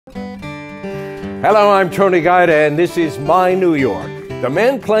Hello, I'm Tony Guida, and this is My New York. The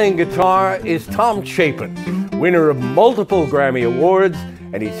man playing guitar is Tom Chapin, winner of multiple Grammy Awards,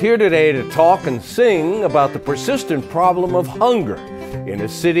 and he's here today to talk and sing about the persistent problem of hunger in a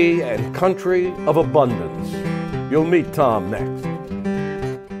city and country of abundance. You'll meet Tom next.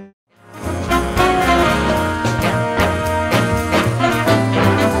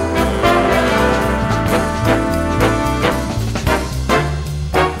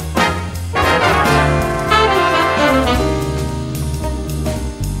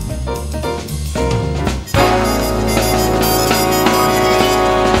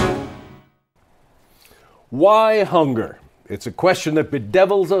 Why hunger? It's a question that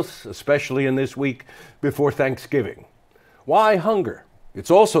bedevils us, especially in this week before Thanksgiving. Why hunger?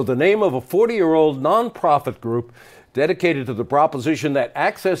 It's also the name of a 40-year-old nonprofit group dedicated to the proposition that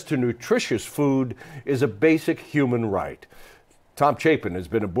access to nutritious food is a basic human right. Tom Chapin has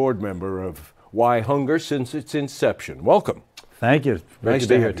been a board member of WhyHunger since its inception. Welcome. Thank you. Nice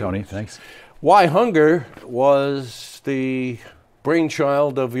to be here, Tony. Thanks. WhyHunger was the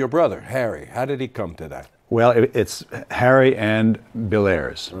brainchild of your brother, Harry. How did he come to that? Well, it's Harry and Bill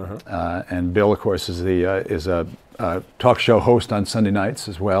Ayers, and Bill, of course, is a talk show host on Sunday nights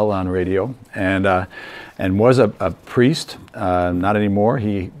as well on radio, and was a priest. Not anymore.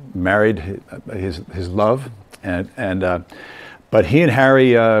 He married his love, but he and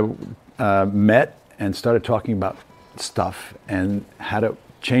Harry met and started talking about stuff and how to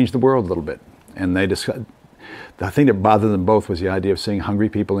change the world a little bit. And they discussed the thing that bothered them both was the idea of seeing hungry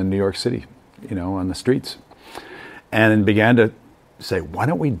people in New York City, on the streets. And then began to say, why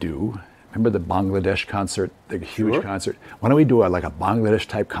don't we do, remember the Bangladesh concert, the huge concert? Why don't we do like a Bangladesh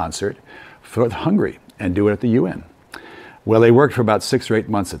type concert for the hungry and do it at the UN? Well, they worked for about 6 or 8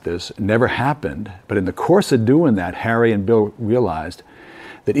 months at this. It never happened. But in the course of doing that, Harry and Bill realized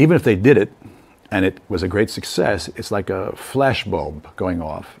that even if they did it, and it was a great success, it's like a flash bulb going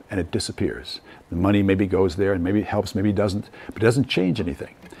off and it disappears. The money maybe goes there and maybe it helps, maybe it doesn't, but it doesn't change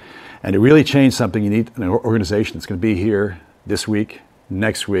anything. And to really change something, you need an organization that's going to be here this week,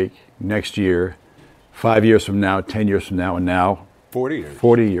 next year, 5 years from now, 10 years from now, and now 40 years.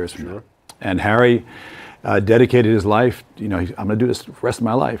 40 years from now. And Harry dedicated his life, I'm going to do this the rest of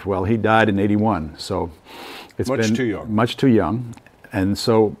my life. Well, he died in 81, so it's been too young. Much too young. And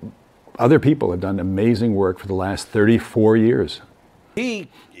so other people have done amazing work for the last 34 years. He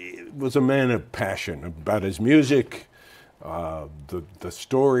was a man of passion about his music, the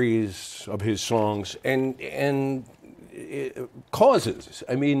stories of his songs, and causes.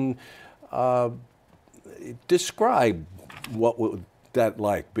 I mean, describe what was that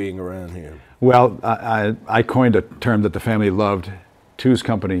like being around here? Well, I coined a term that the family loved: two's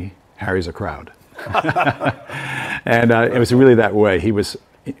company, Harry's a crowd. And it was really that way.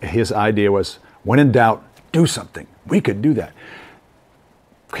 His idea was, when in doubt, do something. We could do that.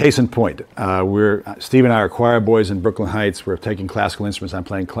 Case in point, Steve and I are choir boys in Brooklyn Heights. We're taking classical instruments. I'm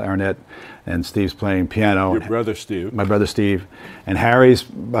playing clarinet, and Steve's playing piano. Your brother Steve. My brother Steve. And Harry's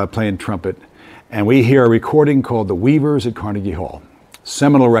playing trumpet. And we hear a recording called The Weavers at Carnegie Hall.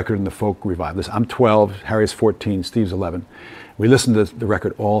 Seminal record in the folk revival. I'm 12, Harry's 14, Steve's 11. We listened to the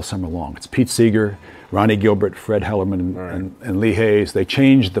record all summer long. It's Pete Seeger, Ronnie Gilbert, Fred Hellerman, and Lee Hayes. They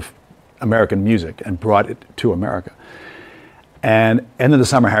changed the American music and brought it to America. And end of the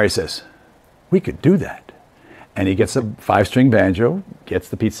summer, Harry says, we could do that. And he gets a 5-string banjo, gets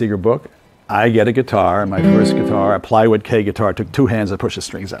the Pete Seeger book. I get a guitar, my first guitar, a plywood K guitar. It took 2 hands to push the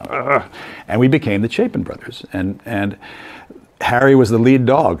strings out. And we became the Chapin brothers. And Harry was the lead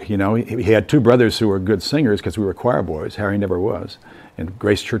dog. He had 2 brothers who were good singers because we were choir boys. Harry never was. In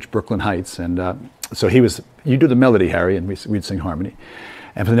Grace Church, Brooklyn Heights. And so he was, you do the melody, Harry, and we'd sing harmony.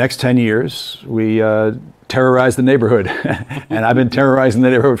 And for the next 10 years, we terrorized the neighborhood. And I've been terrorizing the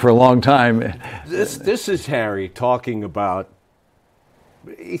neighborhood for a long time. This is Harry talking about,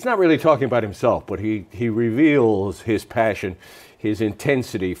 he's not really talking about himself, but he reveals his passion, his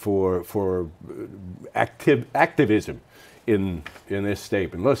intensity for activism in this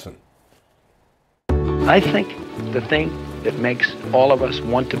statement. Listen. I think the thing that makes all of us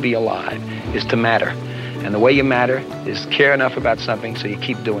want to be alive is to matter. And the way you matter is care enough about something so you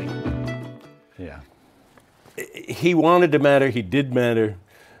keep doing it. Yeah. He wanted to matter. He did matter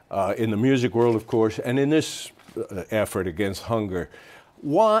in the music world, of course, and in this effort against hunger.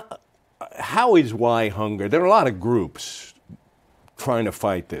 How is WhyHunger? There are a lot of groups trying to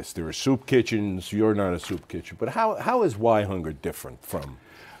fight this. There are soup kitchens. You're not a soup kitchen. But how is WhyHunger different from?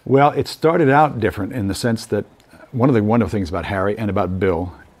 Well, it started out different in the sense that one of the wonderful things about Harry and about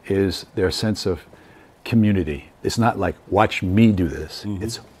Bill is their sense of community. It's not like, watch me do this. Mm-hmm.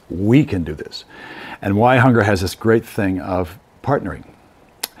 It's we can do this. And WhyHunger has this great thing of partnering.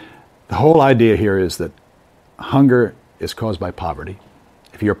 The whole idea here is that hunger is caused by poverty.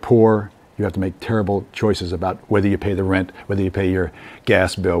 If you're poor, you have to make terrible choices about whether you pay the rent, whether you pay your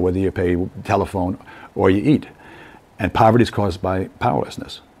gas bill, whether you pay telephone, or you eat. And poverty is caused by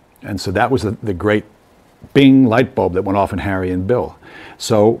powerlessness. And so that was the great bing light bulb that went off in Harry and Bill.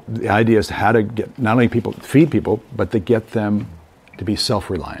 So the idea is how to get not only people feed people, but to get them to be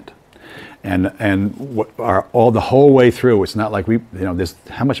self-reliant. And what are all the whole way through, it's not like there's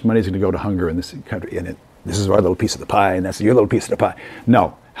how much money is going to go to hunger in this country, and this is our little piece of the pie, and that's your little piece of the pie.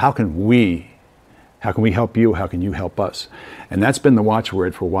 No, how can we help you? How can you help us? And that's been the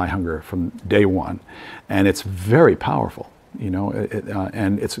watchword for WhyHunger from day one, and it's very powerful.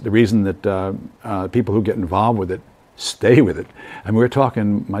 And it's the reason that people who get involved with it stay with it. And we were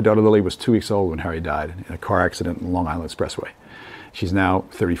talking. My daughter Lily was 2 weeks old when Harry died in a car accident on the Long Island Expressway. She's now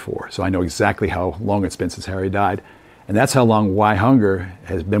 34, so I know exactly how long it's been since Harry died. And that's how long WhyHunger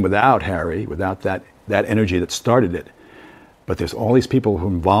has been without Harry, without that energy that started it. But there's all these people who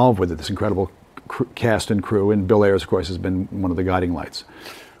are involved with it, this incredible cast and crew, and Bill Ayers, of course, has been one of the guiding lights.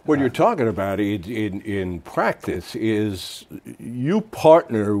 What you're talking about in practice is you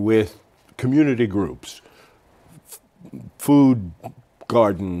partner with community groups, food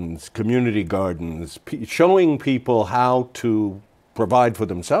gardens, community gardens, showing people how to provide for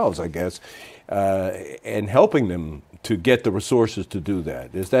themselves, I guess, and helping them to get the resources to do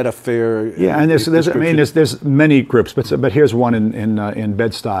that. Is that a fair? Yeah, and there's many groups, but here's one in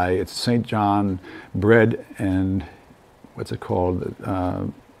Bed-Stuy. It's St. John Bread and what's it called?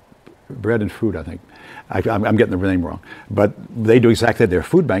 Bread and Food, I think. I'm getting the name wrong, but they do exactly that. Their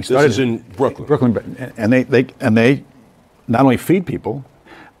food banks. This is in Brooklyn. Brooklyn, and they not only feed people,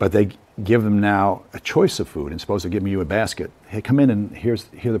 but they give them now a choice of food. And suppose they're giving you a basket. Hey, come in and here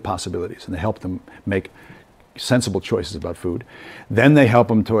are the possibilities, and they help them make sensible choices about food. Then they help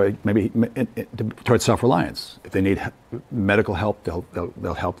them to towards self-reliance. If they need medical help,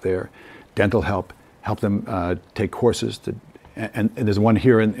 they'll help there. Dental help them take courses to. And there's one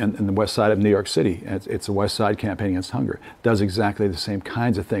here in the west side of New York City. It's a West Side Campaign Against Hunger. Does exactly the same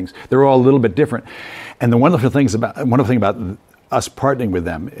kinds of things. They're all a little bit different. And the wonderful thing about us partnering with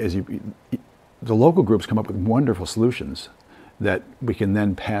them is the local groups come up with wonderful solutions that we can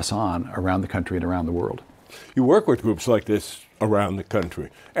then pass on around the country and around the world. You work with groups like this around the country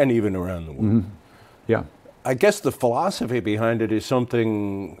and even around the world. Mm-hmm. Yeah. I guess the philosophy behind it is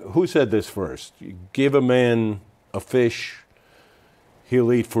something, who said this first? You give a man a fish,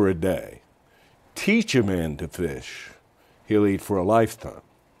 he'll eat for a day. Teach a man to fish, he'll eat for a lifetime.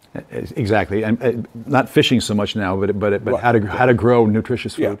 Exactly, and not fishing so much now, but right. how to grow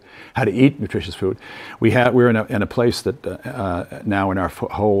nutritious food, how to eat nutritious food. We're in a place that now in our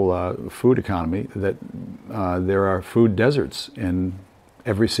whole food economy that there are food deserts in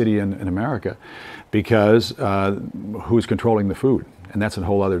every city in America, because who's controlling the food? And that's a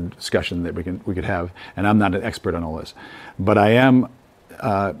whole other discussion that we could have. And I'm not an expert on all this, but I am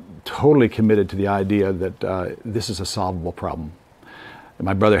totally committed to the idea that this is a solvable problem.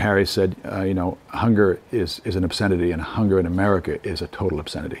 My brother Harry said, hunger is an obscenity, and hunger in America is a total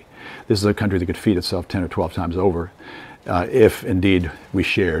obscenity. This is a country that could feed itself 10 or 12 times over if indeed we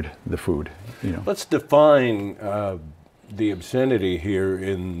shared the food. Let's define the obscenity here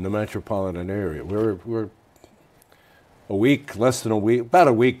in the metropolitan area. We're about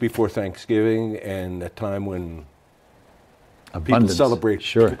a week before Thanksgiving, and a time when people celebrate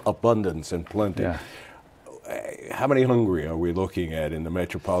abundance and plenty. Yeah. How many hungry are we looking at in the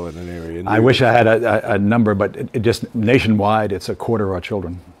metropolitan area? I wish I had a number, but it just nationwide, it's a quarter of our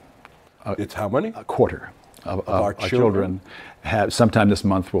children. It's how many? A quarter of our children have, sometime this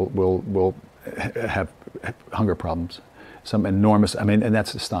month, will have hunger problems. Some enormous, and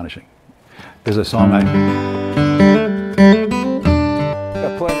that's astonishing. There's a song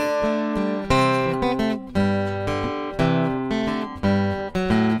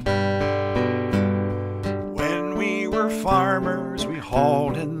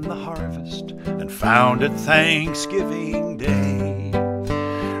found it Thanksgiving Day,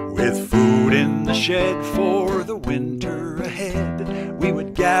 with food in the shed for the winter ahead. We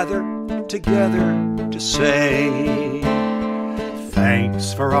would gather together to say,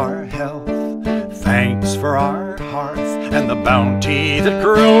 thanks for our health, thanks for our hearth, and the bounty that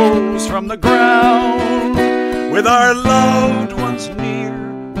grows from the ground. With our loved ones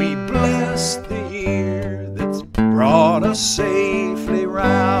near, we bless the year that's brought us safely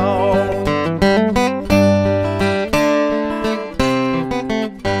round.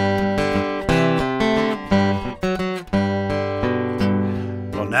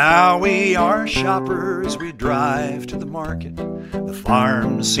 Now we are shoppers, we drive to the market. The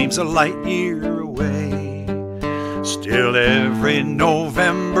farm seems a light year away. Still every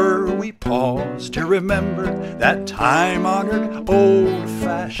November we pause to remember that time-honored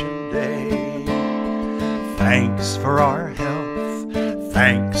old-fashioned day. Thanks for our health,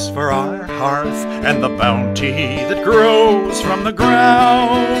 thanks for our hearth, and the bounty that grows from the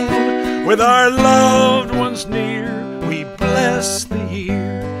ground. With our loved ones near, we bless the year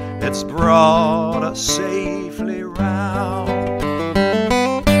that's brought us safely round.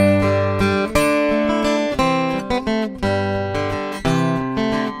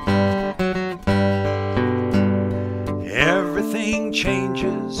 Everything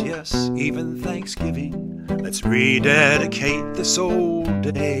changes, yes, even Thanksgiving. Let's rededicate this old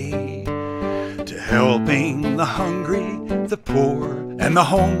day to helping the hungry, the poor, and the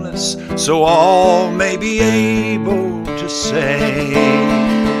homeless, so all may be able to say,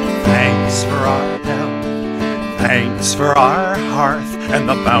 thanks for our health, thanks for our hearth, and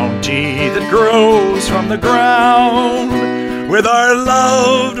the bounty that grows from the ground. With our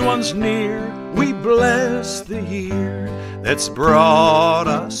loved ones near, we bless the year that's brought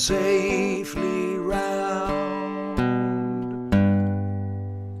us safely round.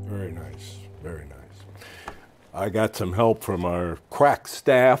 Very nice, very nice. I got some help from our crack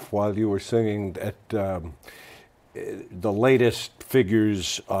staff while you were singing at the latest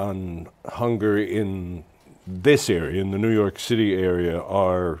figures on hunger in this area, in the New York City area,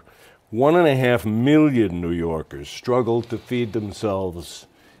 are 1.5 million New Yorkers struggle to feed themselves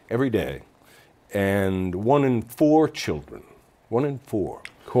every day. And 1 in 4 children, 1 in 4,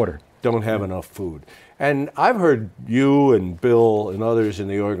 Quarter. don't have enough food. And I've heard you and Bill and others in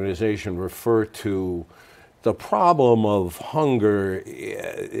the organization refer to the problem of hunger.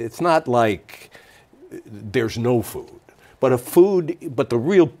 It's not like there's no food, but the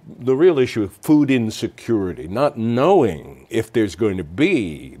real issue of food insecurity, not knowing if there's going to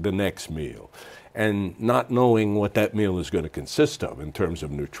be the next meal, and not knowing what that meal is going to consist of in terms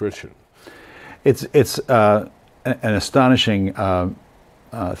of nutrition. It's an astonishing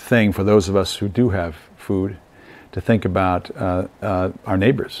thing for those of us who do have food to think about our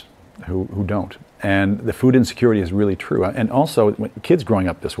neighbors who don't. And the food insecurity is really true. And also, kids growing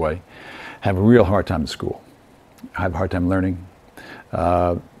up this way have a real hard time in school, have a hard time learning,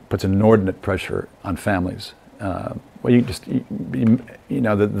 puts inordinate pressure on families. Well, you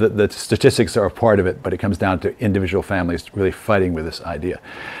know, the statistics are a part of it, but it comes down to individual families really fighting with this idea.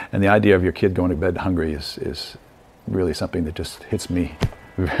 And the idea of your kid going to bed hungry is really something that just hits me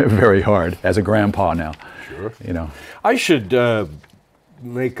very hard as a grandpa now. Sure. You know. I should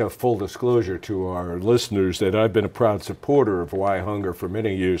make a full disclosure to our listeners that I've been a proud supporter of WhyHunger for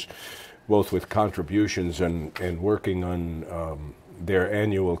many years, both with contributions and working on their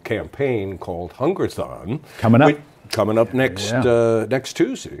annual campaign called Hungerthon. Coming up next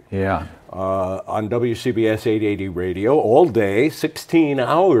Tuesday. Yeah. On WCBS 880 Radio, all day, 16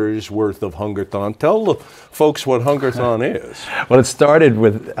 hours worth of Hungerthon. Tell the folks what Hungerthon is. Well, it started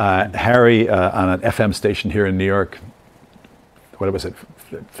with Harry on an FM station here in New York, what was it,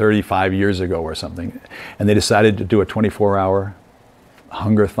 35 years ago or something. And they decided to do a 24-hour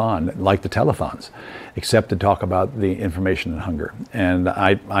Hungerthon, like the telethons, except to talk about the information and hunger. And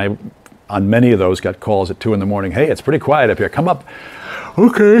I on many of those got calls at 2 in the morning. Hey, it's pretty quiet up here. Come up.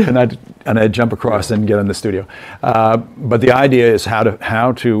 Okay. And I'd jump across and get in the studio. But the idea is how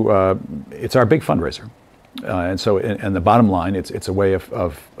to it's our big fundraiser. And so, and the bottom line, it's a way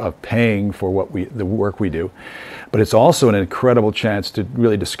of paying for the work we do, but it's also an incredible chance to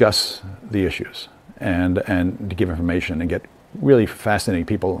really discuss the issues and to give information and get really fascinating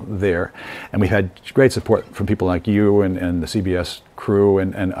people there. And we've had great support from people like you and the CBS crew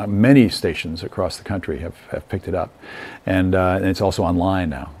and many stations across the country have picked it up. And it's also online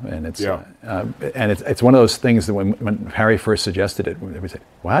now. And it's it's one of those things that when Harry first suggested it, we said,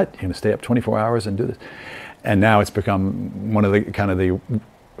 what? You're going to stay up 24 hours and do this? And now it's become one of the kind of the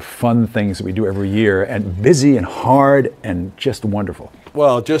fun things that we do every year, and busy and hard and just wonderful.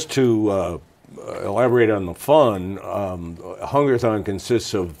 Well, just to elaborate on the fun, Hungerthon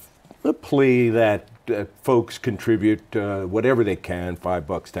consists of a plea that folks contribute whatever they can,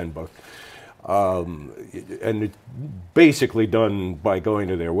 $5, $10, and it's basically done by going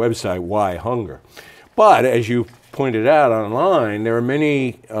to their website, WhyHunger. But as you pointed out online, there are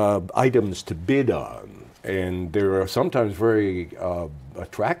many items to bid on, and there are sometimes very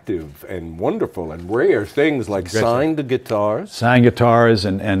attractive and wonderful and rare things like signed guitars. Signed guitars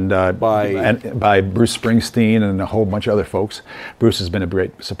and by Bruce Springsteen and a whole bunch of other folks. Bruce has been a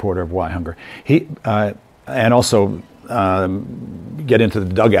great supporter of WhyHunger. He and also get into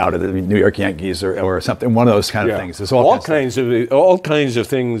the dugout of the New York Yankees or something, one of those kind of things. There's all kinds of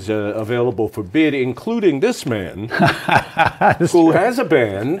things available for bid, including this man who has a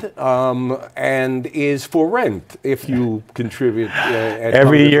band and is for rent if you contribute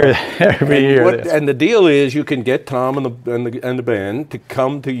every year. And the deal is you can get Tom and the band to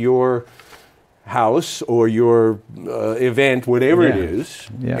come to your house or your event, whatever it is.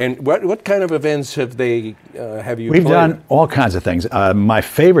 Yeah. And what kind of events have you We've played? done all kinds of things. My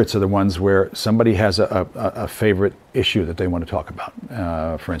favorites are the ones where somebody has a favorite issue that they want to talk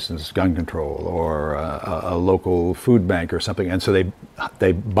about. For instance, gun control or a local food bank or something. And so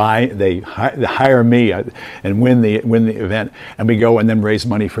they hire me and win the event, and we go and then raise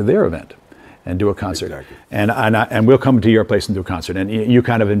money for their event and do a concert. Exactly. And we'll come to your place and do a concert. And you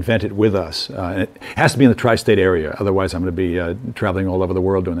kind of invent it with us. And it has to be in the tri-state area. Otherwise, I'm going to be traveling all over the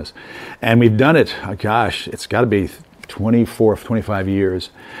world doing this. And we've done it, gosh, it's got to be 24, 25 years.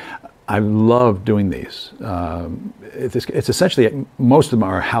 I love doing these. It's essentially, most of them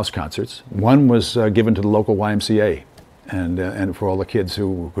are house concerts. One was given to the local YMCA and for all the kids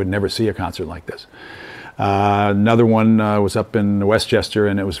who could never see a concert like this. Another one was up in Westchester,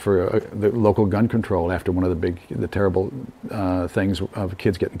 and it was for the local gun control after one of the terrible things of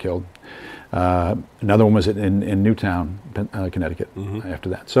kids getting killed. Another one was in Newtown, Connecticut, after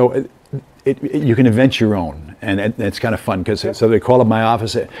that. So you can invent your own, and it's kind of fun because so they call up my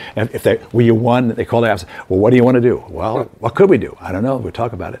office. Will you one? They call the office. Well, what do you want to do? Well, what could we do? I don't know. We'll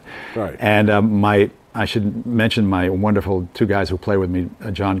talk about it. Right. And I should mention my wonderful two guys who play with me,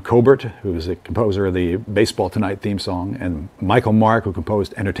 John Cobert, who is the composer of the Baseball Tonight theme song, and Michael Mark, who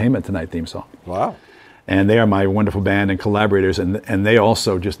composed Entertainment Tonight theme song. Wow. And they are my wonderful band and collaborators, and they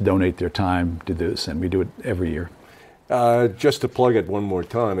also just donate their time to this, and we do it every year. Just to plug it one more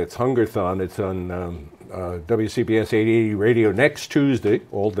time, it's Hungerthon. It's on WCBS 880 Radio next Tuesday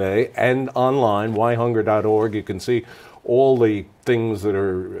all day, and online, WhyHunger.org. You can see all the things that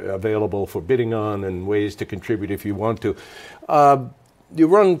are available for bidding on and ways to contribute if you want to. You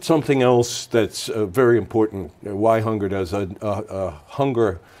run something else that's very important. WhyHunger does a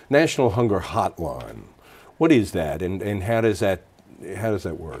National Hunger Hotline. What is that, and how does that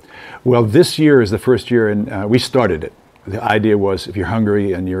work? Well, this year is the first year, and we started it. The idea was if you're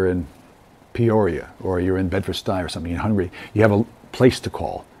hungry and you're in Peoria or you're in Bedford-Stuyvesant or something, you're hungry, you have a place to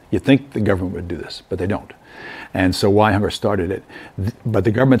call. You'd think the government would do this, but they don't. And so WhyHunger started it. But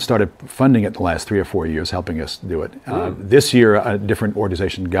the government started funding it the last 3 or 4 years, helping us do it. This year, a different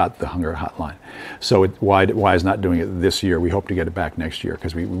organization got the Hunger Hotline. So Why is not doing it this year? We hope to get it back next year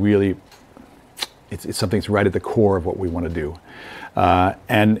because we really, it's something that's right at the core of what we want to do.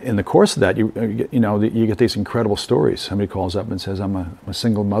 And in the course of that, you get these incredible stories. Somebody calls up and says, I'm a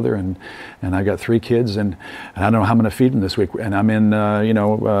single mother and I got 3 kids and I don't know how I'm going to feed them this week. And I'm in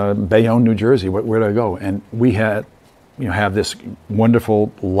Bayonne, New Jersey. Where do I go? And we have this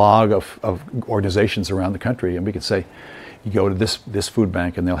wonderful log of organizations around the country, and we can say, you go to this food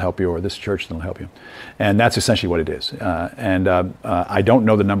bank and they'll help you, or this church and they'll help you. And that's essentially what it is. I don't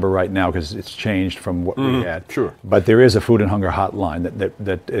know the number right now because it's changed from what we had. Sure. But there is a food and hunger hotline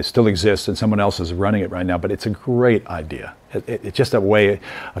that still exists, and someone else is running it right now. But it's a great idea. It's just a way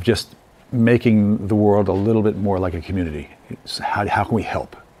of just making the world a little bit more like a community. How can we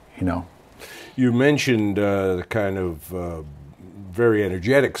help, You mentioned the kind of very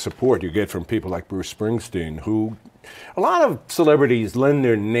energetic support you get from people like Bruce Springsteen, who a lot of celebrities lend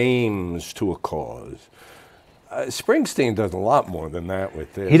their names to a cause. Springsteen does a lot more than that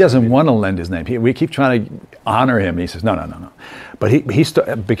with this. He doesn't want to lend his name. We keep trying to honor him. He says, no. But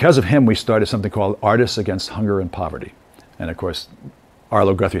because of him, we started something called Artists Against Hunger and Poverty. And of course,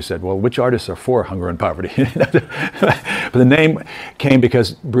 Arlo Guthrie said, well, which artists are for hunger and poverty? But the name came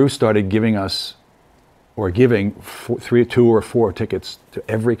because Bruce started giving 2 or 4 tickets to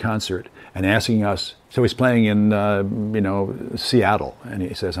every concert and asking us. So he's playing in Seattle, and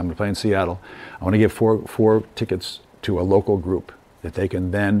he says, I'm going to play in Seattle. I want to give 4 tickets to a local group that they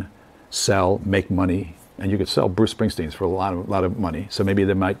can then sell, make money, and you could sell Bruce Springsteen's for a lot of money. So maybe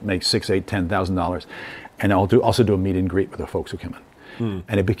they might make $6,000, $8,000, $10,000, and I'll also do a meet and greet with the folks who come in.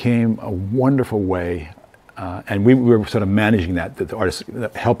 And it became a wonderful way. And we were sort of managing that the artists,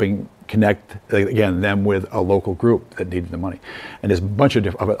 helping connect, again, them with a local group that needed the money. And there's a bunch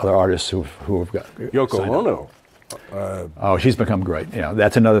of other artists who have got Yoko Ono. Oh, she's become great. Yeah,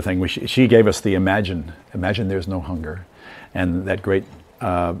 that's another thing. She gave us the Imagine There's No Hunger, and that great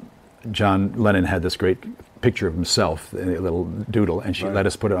John Lennon had this great picture of himself, a little doodle, and she let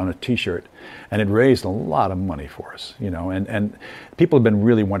us put it on a T-shirt, and it raised a lot of money for us, you know, and people have been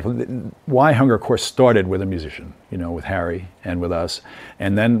really wonderful. WhyHunger, of course, started with a musician, you know, with Harry and with us,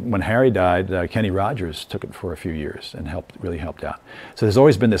 and then when Harry died, Kenny Rogers took it for a few years and really helped out. So there's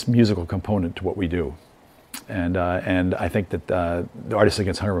always been this musical component to what we do, and I think that the Artists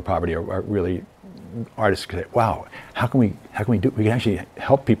Against Hunger and Poverty are really artists who say, wow, how can we can actually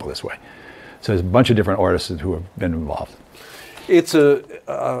help people this way. So there's a bunch of different artists who have been involved. It's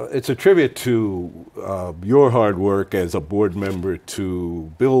a tribute to your hard work as a board member,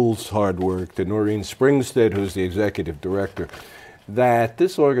 to Bill's hard work, to Noreen Springstead, who's the executive director, that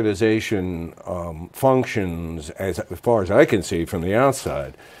this organization functions, as far as I can see from the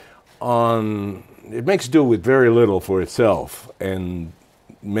outside, it makes do with very little for itself and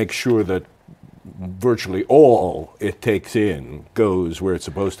makes sure that virtually all it takes in goes where it's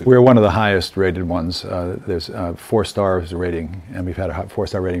supposed to go. We're one of the highest rated ones. There's 4 stars rating, and we've had a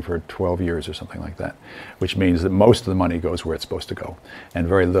 4-star rating for 12 years or something like that, which means that most of the money goes where it's supposed to go, and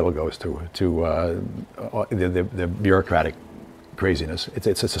very little goes to the bureaucratic craziness.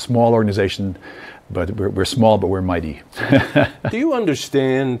 It's a small organization, but we're small, but we're mighty. Do you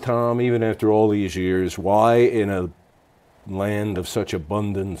understand, Tom, even after all these years, why in a land of such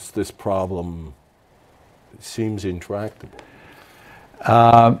abundance this problem seems intractable?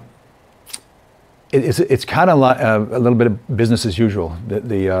 It's kind of like a little bit of business as usual.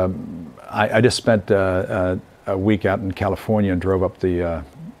 I just spent a week out in California and drove up the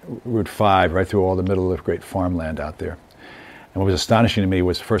Route 5 right through all the middle of great farmland out there. And what was astonishing to me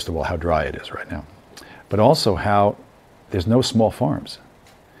was, first of all, how dry it is right now, but also how there's no small farms.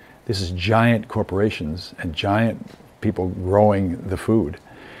 This is giant corporations and giant people growing the food.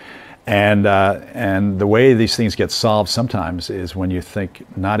 And the way these things get solved sometimes is when you think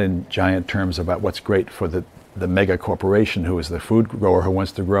not in giant terms about what's great for the mega corporation who is the food grower who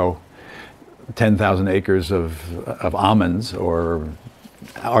wants to grow 10,000 acres of almonds or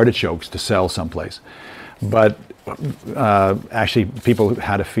artichokes to sell someplace, but actually people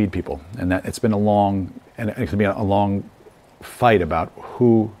how to feed people. And that it's been it can be a long fight about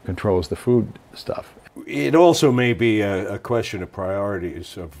who controls the food stuff. It also may be a question of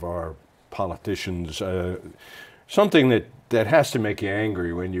priorities of our politicians. Something that has to make you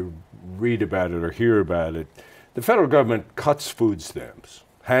angry when you read about it or hear about it. The federal government cuts food stamps,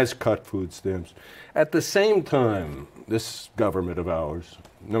 has cut food stamps. At the same time, this government of ours,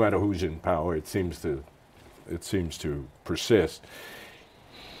 no matter who's in power, it seems to persist.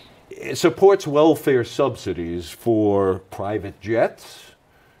 It supports welfare subsidies for private jets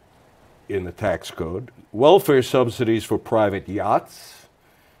in the tax code, welfare subsidies for private yachts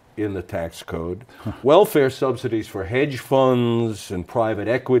in the tax code, welfare subsidies for hedge funds and private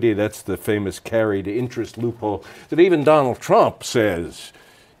equity. That's the famous carried interest loophole that even Donald Trump says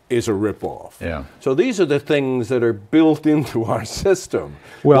is a ripoff. Yeah. So these are the things that are built into our system,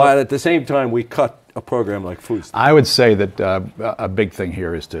 while at the same time we cut a program like food stamps. I would say that a big thing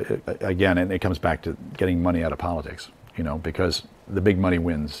here is to, again, and it comes back to getting money out of politics, you know, because the big money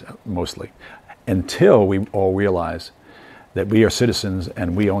wins mostly, until we all realize that we are citizens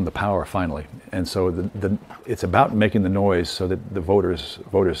and we own the power finally. And so it's about making the noise so that the voters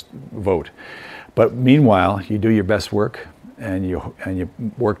vote. But meanwhile, you do your best work and you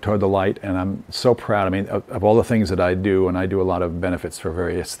work toward the light. And I'm so proud. I mean, of all the things that I do, and I do a lot of benefits for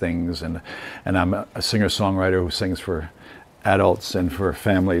various things, and I'm a singer-songwriter who sings for adults and for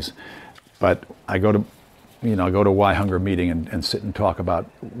families. But I go to WhyHunger meeting and sit and talk about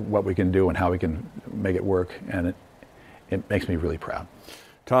what we can do and how we can make it work, and it makes me really proud.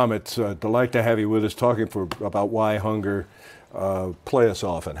 Tom, it's a delight to have you with us talking about WhyHunger. Play us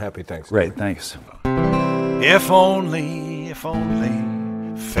off, and happy Thanksgiving. Great, thanks. If only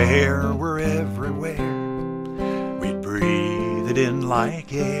fair were everywhere, we'd breathe it in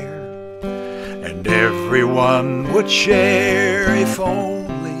like air, and everyone would share. If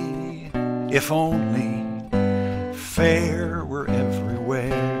only fair were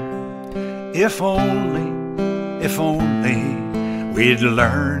everywhere. If only we'd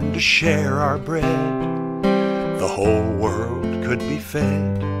learn to share our bread, the whole world could be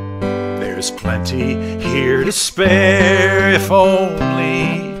fed. There's plenty here to spare. If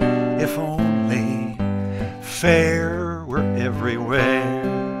only fair were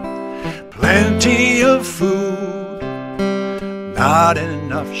everywhere. Plenty of food, not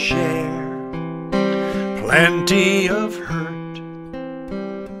enough share. Plenty of hurt,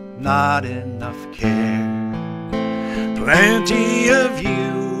 not enough care. Plenty of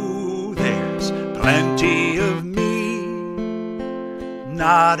you, there's plenty of me,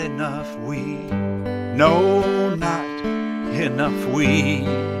 not enough wheat. No, not enough wheat.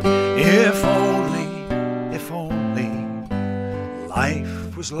 If only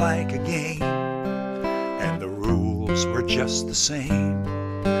life was like a game, and the rules were just the same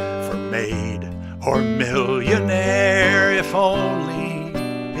for maid or millionaire. If only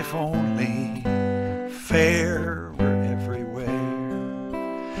fair were everywhere.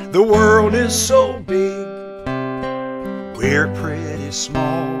 The world is so big, we're pretty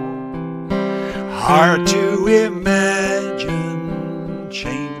small. Hard to imagine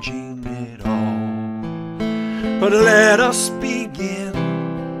changing it all. But let us begin,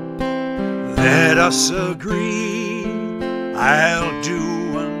 let us agree. I'll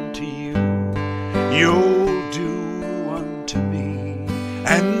do unto you, you'll do unto me.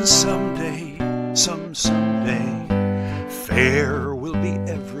 And someday, someday, fair will be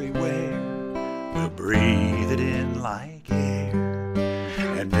everywhere. We'll breathe it in like air,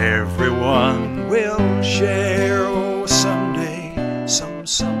 and everyone will share. Oh, someday,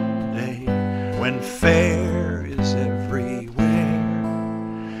 someday, when fair is everywhere,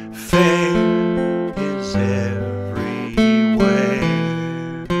 fair is everywhere.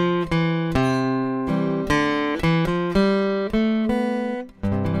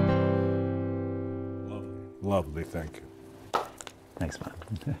 Lovely, thank you. Thanks, man.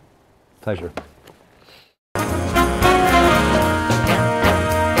 Pleasure.